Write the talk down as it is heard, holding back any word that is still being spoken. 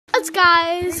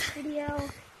guys. This video,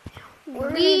 we're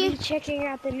gonna be checking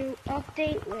out the new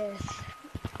update with,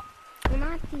 well,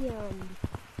 not the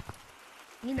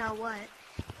you know what?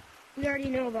 We already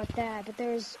know about that, but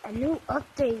there's a new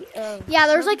update of. Yeah,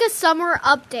 there's like a summer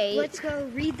update. Let's go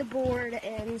read the board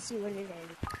and see what it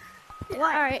is.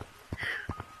 What? All right.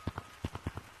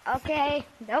 Okay,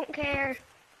 don't care.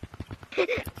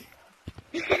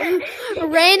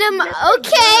 Random.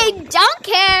 Okay, don't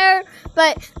care.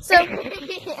 But so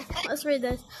let's read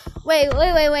this. Wait.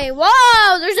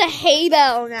 Whoa! There's a hay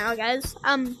bale now, guys.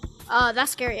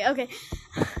 That's scary. Okay.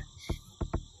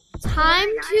 Time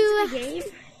to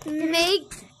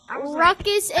make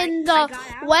ruckus in the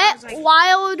wet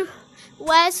Wild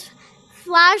West.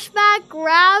 Flashback.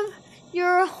 Grab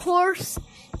your horse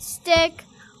stick.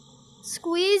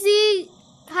 Squeezy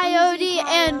Coyote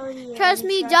and trust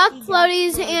me, duck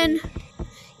floaties, and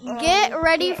get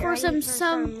ready for some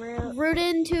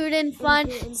rootin' tootin' fun.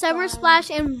 Summer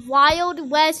Splash and Wild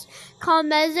West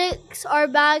cosmetics are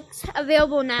back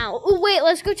available now. Oh wait,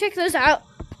 let's go check those out.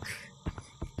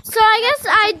 So I guess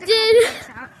I did.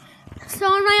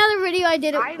 So in my other video, I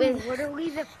did it with. I'm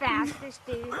literally the fastest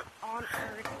dude on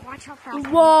Earth. Watch how fast.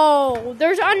 Whoa!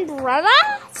 There's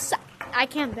umbrellas. I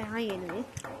can't buy any.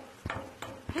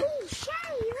 Hey,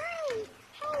 Shay, Ray!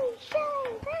 Hey, Shay,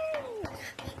 Ray!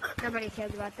 Nobody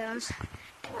cares about those.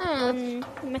 I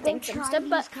think some stuff,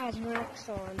 but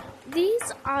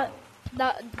these are.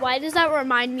 Why does that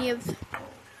remind me of,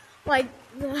 like,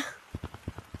 the?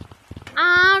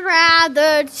 I'd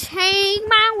rather take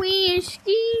my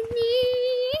whiskey.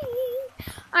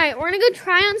 All right, we're gonna go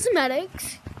try on some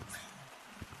medics.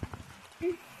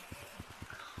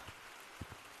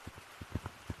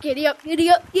 Giddy up, giddy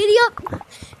up, giddy up.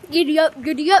 Giddy up,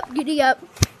 giddy up, giddy up.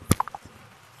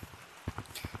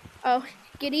 Oh,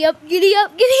 giddy up, giddy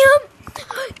up, giddy up,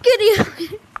 giddy up.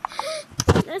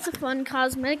 That's a fun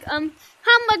cosmetic.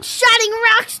 How much shining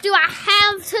rocks do I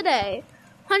have today?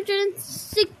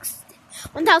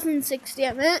 1,060,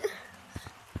 I meant.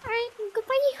 Alright,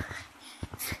 goodbye.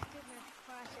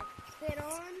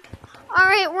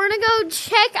 Alright, we're gonna go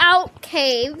check out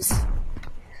caves.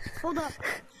 Hold up.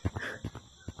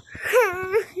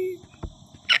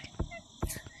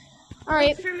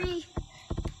 Alright. For me.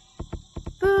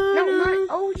 No, not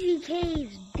OG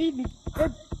caves.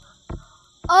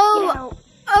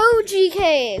 OG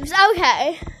caves.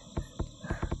 Okay.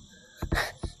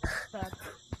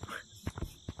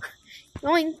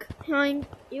 Yoink, yoink,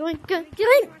 yoink,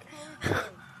 yoink.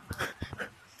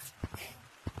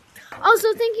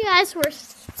 Also, thank you guys for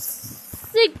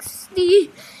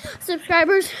 60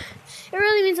 subscribers. It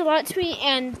really means a lot to me,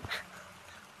 and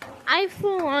I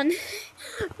full on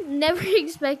never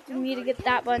expected me to get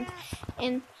that one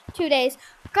in 2 days.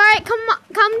 Alright,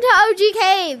 come to OG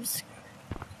Caves.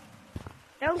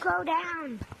 Don't go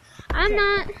down. I'm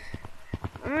not.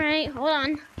 Alright, hold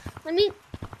on.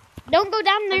 Don't go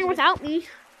down there without me.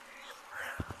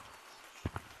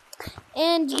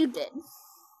 And you did.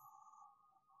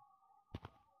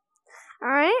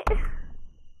 Alright.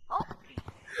 Oh.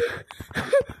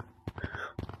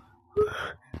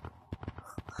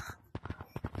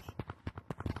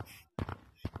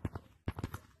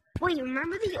 Wait,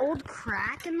 remember the old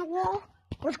crack in the wall?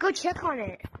 Let's go check on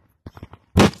it.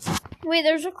 Wait,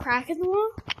 there's a crack in the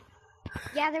wall?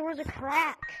 Yeah, there was a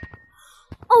crack.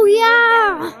 Oh,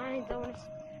 yeah!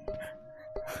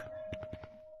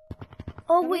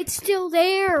 Oh, it's still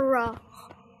there.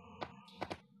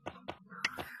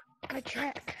 Go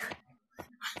check.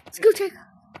 Let's go check.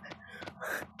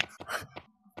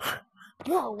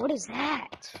 Whoa, what is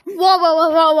that?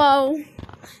 Whoa.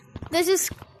 This is...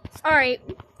 Alright.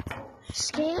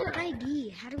 Scan ID.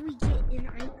 How do we get an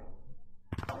ID?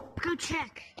 Go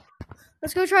check.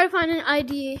 Let's go try to find an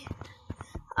ID.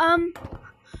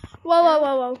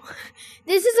 Whoa.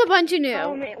 This is a bunch of new.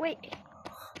 Oh, man, wait.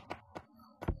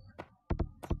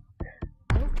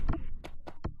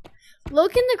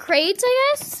 Look in the crates,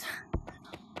 I guess?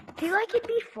 I feel like it'd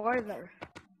be farther.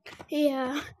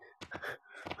 Yeah.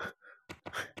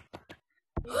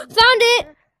 Found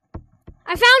it!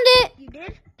 I found it! You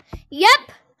did?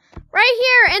 Yep! Right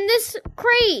here in this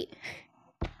crate.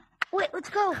 Wait, let's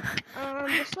go.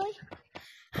 This way?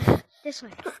 This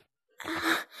way.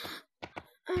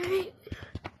 Alright.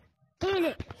 Dang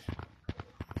it.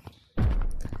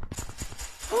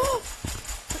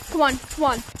 Come on.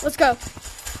 Let's go.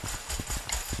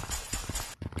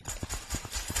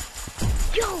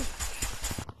 Yo!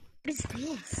 What is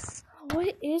this?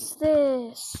 What is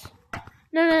this?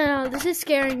 No. This is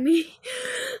scaring me.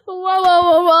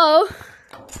 Whoa.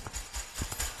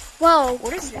 Whoa.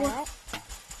 What is that?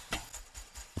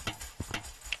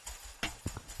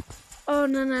 Oh,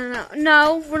 no, no, no.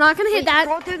 No, we're not going to hit that.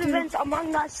 Go through the vents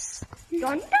Among Us.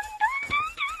 Dun, dun.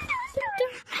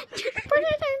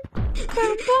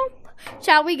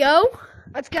 Shall we go?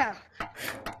 Let's go.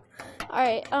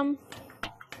 Alright, I'm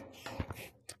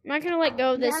not going to let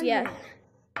go of this yet.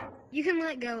 You can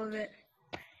let go of it.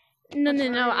 No, no,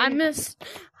 no.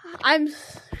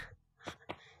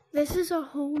 This is a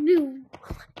whole new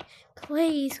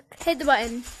place. Hit the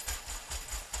button.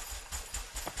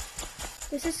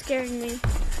 This is scaring me.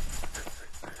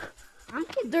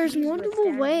 There's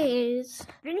multiple ways.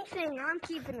 If anything, I'm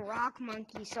keeping Rock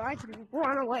Monkey so I can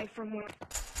run away from one.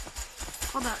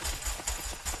 Hold up.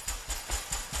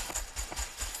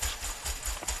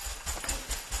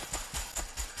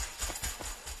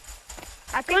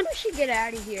 I think we should get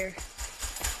out of here.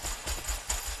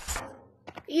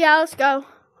 Yeah, let's go.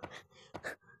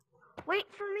 Wait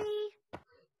for me.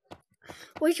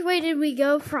 Which way did we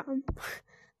go from?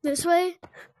 This way?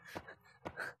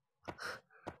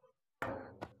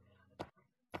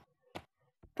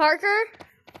 Parker?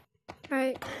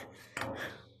 Alright.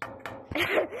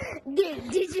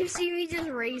 Did you see me just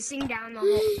racing down the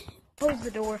hall? Close the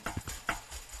door.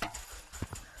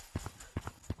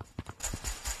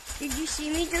 Did you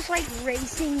see me just like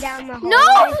racing down the hall?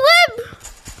 No, flip!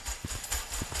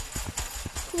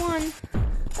 Come on.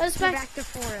 Let's back to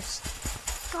forest.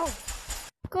 Go.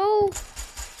 Go.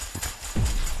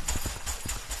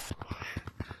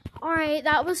 Alright,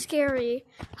 that was scary.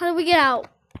 How do we get out?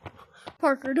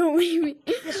 Parker, don't leave me.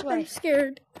 This way. I'm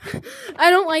scared. I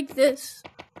don't like this.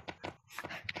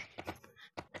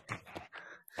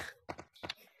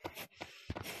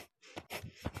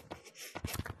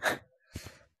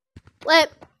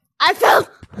 Flip. I fell.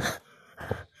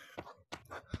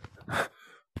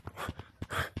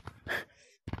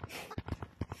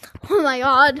 Oh my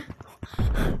god.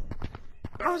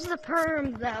 How's the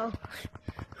perm though?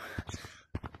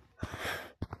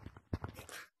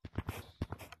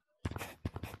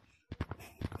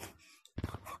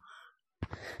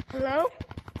 Hello?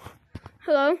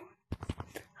 Hello?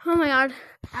 Oh my god.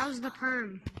 How's the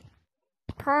perm?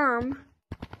 Perm?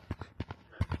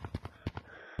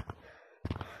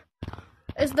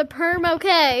 Is the perm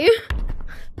okay?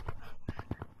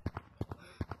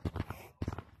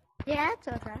 Yeah, it's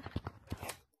okay.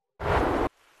 I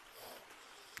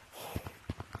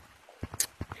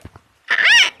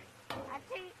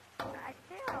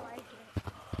like it.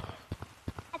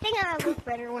 I think I look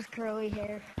better with curly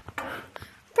hair.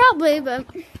 Probably, but...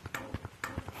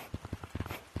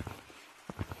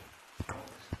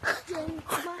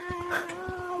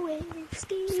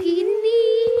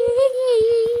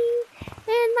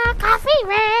 in my coffee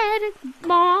red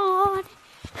morning.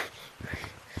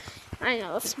 I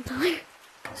know that's something.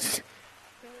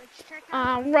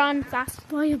 Run fast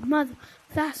boy, your mother,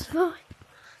 fast boy.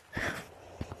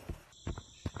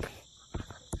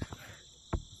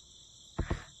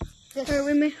 This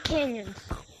with me. Canyons.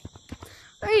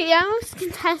 Alright, yeah, we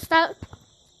can test out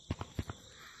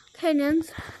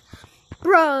canyons.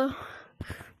 Bro,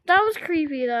 that was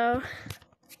creepy though.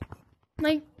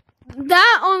 Like,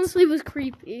 that honestly was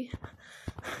creepy.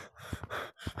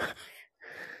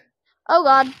 Oh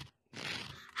god.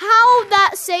 How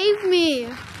that saved me?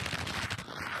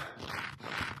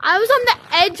 I was on the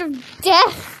edge of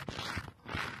death.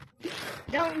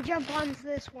 Don't jump onto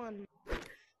this one.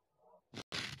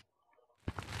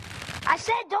 I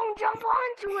said don't jump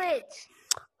onto it.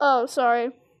 Oh,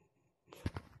 sorry.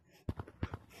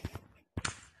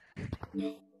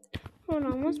 Hold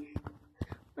on,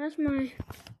 what's my...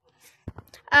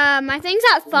 my thing's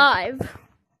at 5.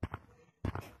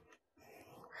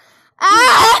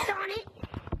 Ah! On it.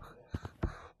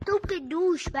 Stupid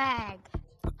douchebag.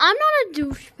 I'm not a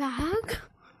douchebag.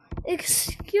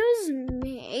 Excuse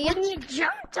me. When you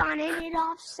jumped on it, it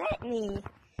offset me.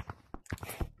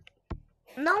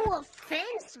 No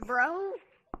offense, bro.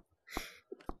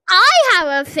 I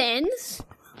have a fence.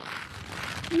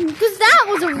 Because that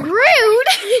was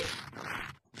rude.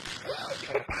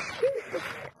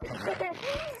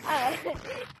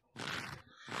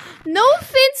 No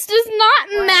offense does not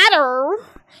matter.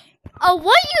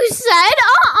 What you said,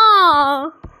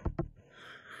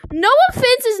 No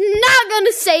offense is not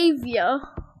gonna save you.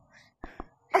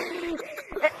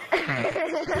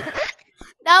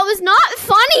 That was not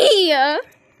funny.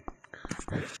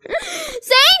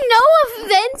 Saying no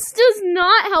offense does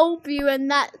not help you in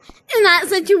that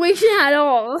situation at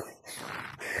all.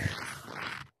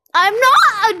 I'm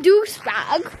not a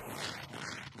douchebag.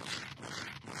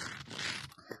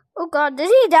 Oh god, did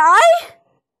he die?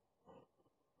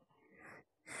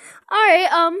 Alright,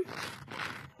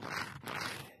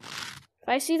 if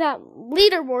I see that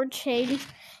leaderboard change,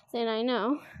 than I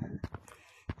know.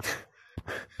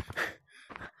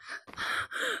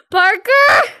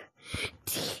 Parker!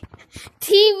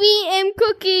 TVM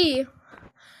cookie!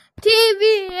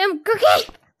 TVM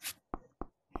cookie!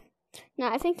 No,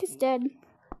 I think it's dead.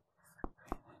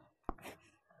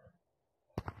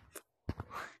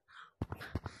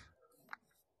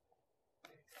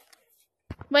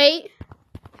 Wait.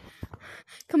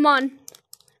 Come on.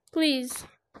 Please.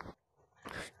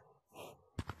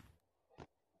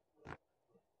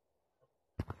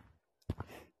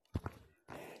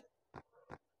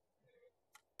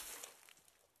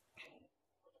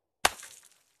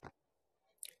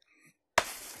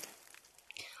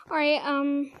 Alright,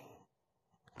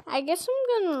 I guess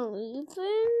I'm gonna leave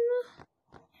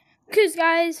him. Because,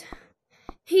 guys,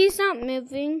 he's not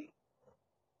moving.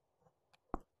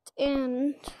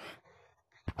 And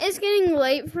it's getting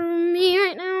late for me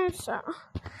right now, so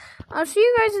I'll see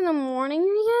you guys in the morning,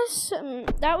 I guess.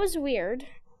 That was weird.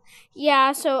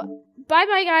 Yeah, so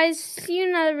bye-bye, guys. See you in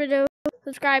another video.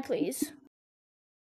 Subscribe, please.